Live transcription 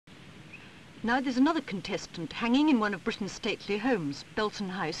Now there's another contestant hanging in one of Britain's stately homes, Belton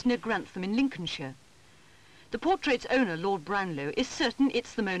House, near Grantham in Lincolnshire. The portrait's owner, Lord Brownlow, is certain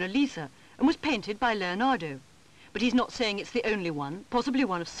it's the Mona Lisa and was painted by Leonardo. But he's not saying it's the only one, possibly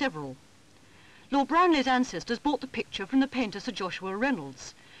one of several. Lord Brownlow's ancestors bought the picture from the painter Sir Joshua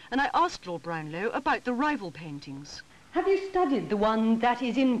Reynolds, and I asked Lord Brownlow about the rival paintings. Have you studied the one that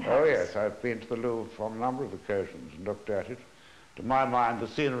is in Paris? Oh yes, I've been to the Louvre on a number of occasions and looked at it. To my mind, the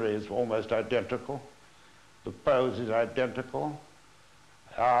scenery is almost identical. The pose is identical.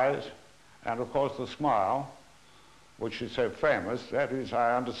 Eyes, and of course the smile, which is so famous. That is,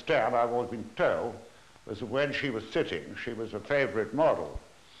 I understand, I've always been told, was that when she was sitting, she was a favorite model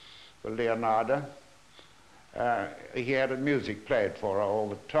for Leonardo. He had music played for her all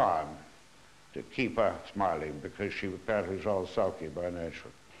the time to keep her smiling, because she apparently was rather sulky by nature.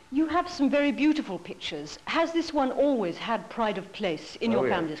 You have some very beautiful pictures. Has this one always had pride of place in your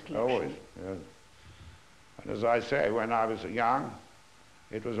family's collection? Always, yes. And as I say, when I was young,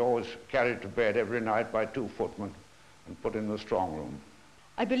 it was always carried to bed every night by 2 footmen and put in the strong room.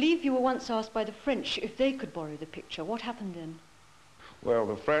 I believe you were once asked by the French if they could borrow the picture. What happened then? Well,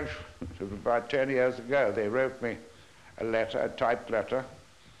 the French, it was about 10 years ago, they wrote me a letter, a typed letter,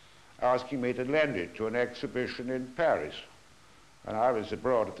 asking me to lend it to an exhibition in Paris. And I was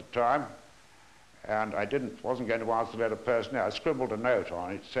abroad at the time, and I wasn't going to answer the letter personally. I scribbled a note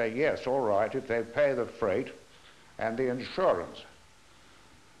on it saying, yes, all right, if they pay the freight and the insurance.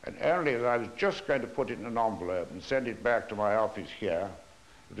 And only as I was just going to put it in an envelope and send it back to my office here,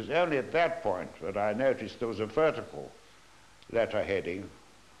 it was only at that point that I noticed there was a vertical letter heading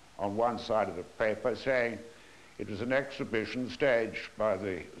on one side of the paper saying it was an exhibition staged by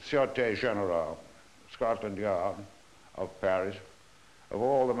the Sûreté Générale, Scotland Yard of Paris, of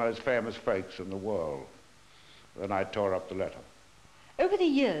all the most famous fakes in the world. Then I tore up the letter. Over the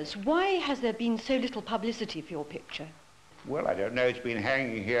years, why has there been so little publicity for your picture? Well, I don't know. It's been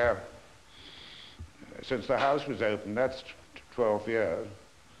hanging here since the house was opened. That's 12 years.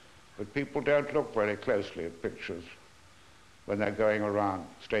 But people don't look very closely at pictures when they're going around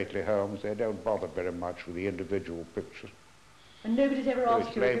stately homes. They don't bother very much with the individual pictures. And nobody's ever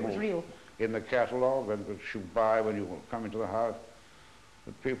asked you if it was real? In the catalogue, and which you buy when you come into the house.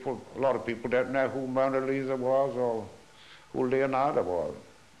 But a lot of people don't know who Mona Lisa was or who Leonardo was,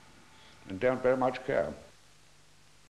 and don't very much care.